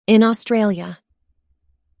In Australia.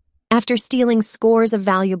 After stealing scores of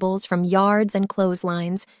valuables from yards and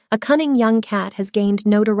clotheslines, a cunning young cat has gained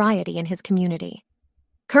notoriety in his community.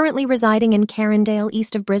 Currently residing in Carindale,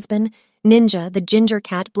 east of Brisbane, Ninja, the ginger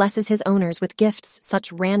cat, blesses his owners with gifts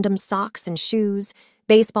such random socks and shoes,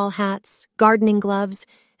 baseball hats, gardening gloves,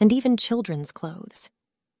 and even children's clothes.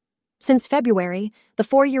 Since February, the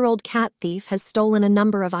 4-year-old cat thief has stolen a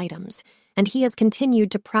number of items, and he has continued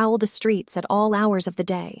to prowl the streets at all hours of the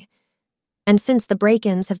day. And since the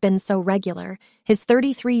break-ins have been so regular, his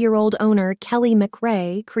 33-year-old owner, Kelly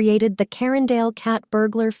McRae, created the Carindale Cat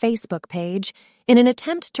Burglar Facebook page in an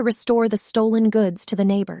attempt to restore the stolen goods to the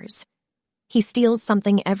neighbors. He steals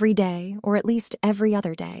something every day, or at least every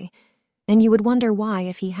other day, and you would wonder why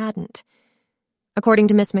if he hadn't. According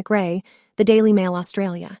to Miss McRae, the Daily Mail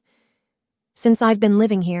Australia. Since I've been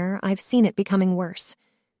living here, I've seen it becoming worse.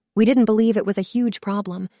 We didn't believe it was a huge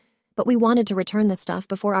problem, but we wanted to return the stuff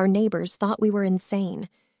before our neighbors thought we were insane.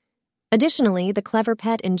 Additionally, the clever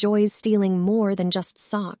pet enjoys stealing more than just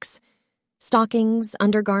socks. Stockings,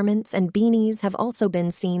 undergarments, and beanies have also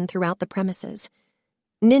been seen throughout the premises.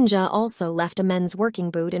 Ninja also left a men's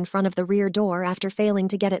working boot in front of the rear door after failing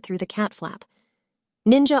to get it through the cat flap.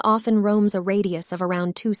 Ninja often roams a radius of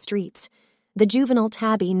around 2 streets. The juvenile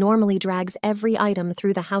tabby normally drags every item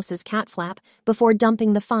through the house's cat flap before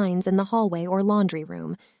dumping the finds in the hallway or laundry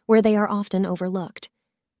room, where they are often overlooked.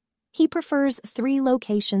 He prefers 3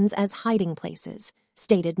 locations as hiding places,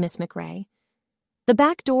 stated Miss McRae. The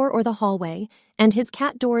back door or the hallway, and his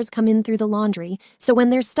cat doors come in through the laundry, so when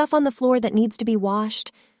there's stuff on the floor that needs to be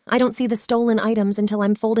washed, I don't see the stolen items until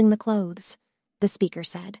I'm folding the clothes, the speaker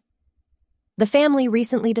said. The family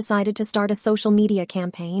recently decided to start a social media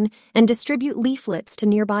campaign and distribute leaflets to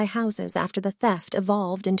nearby houses after the theft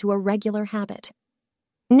evolved into a regular habit.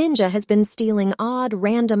 Ninja has been stealing odd,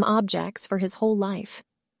 random objects for his whole life.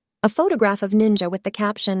 A photograph of Ninja with the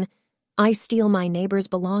caption, "I steal my neighbor's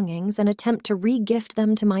belongings and attempt to re-gift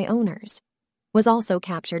them to my owners," was also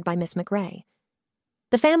captured by Miss McRae.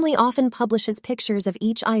 The family often publishes pictures of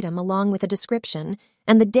each item along with a description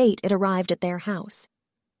and the date it arrived at their house.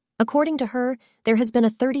 According to her, there has been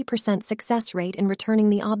a 30% success rate in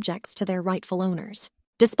returning the objects to their rightful owners.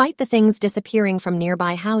 Despite the things disappearing from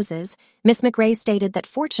nearby houses, Miss McRae stated that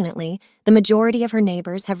fortunately, the majority of her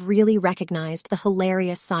neighbors have really recognized the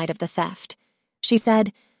hilarious side of the theft. She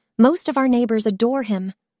said, "Most of our neighbors adore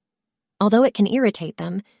him. Although it can irritate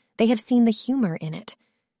them, they have seen the humor in it."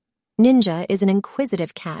 Ninja is an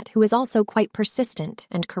inquisitive cat who is also quite persistent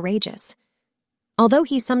and courageous. Although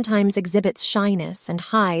he sometimes exhibits shyness and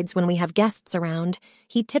hides when we have guests around,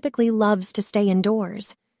 he typically loves to stay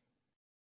indoors.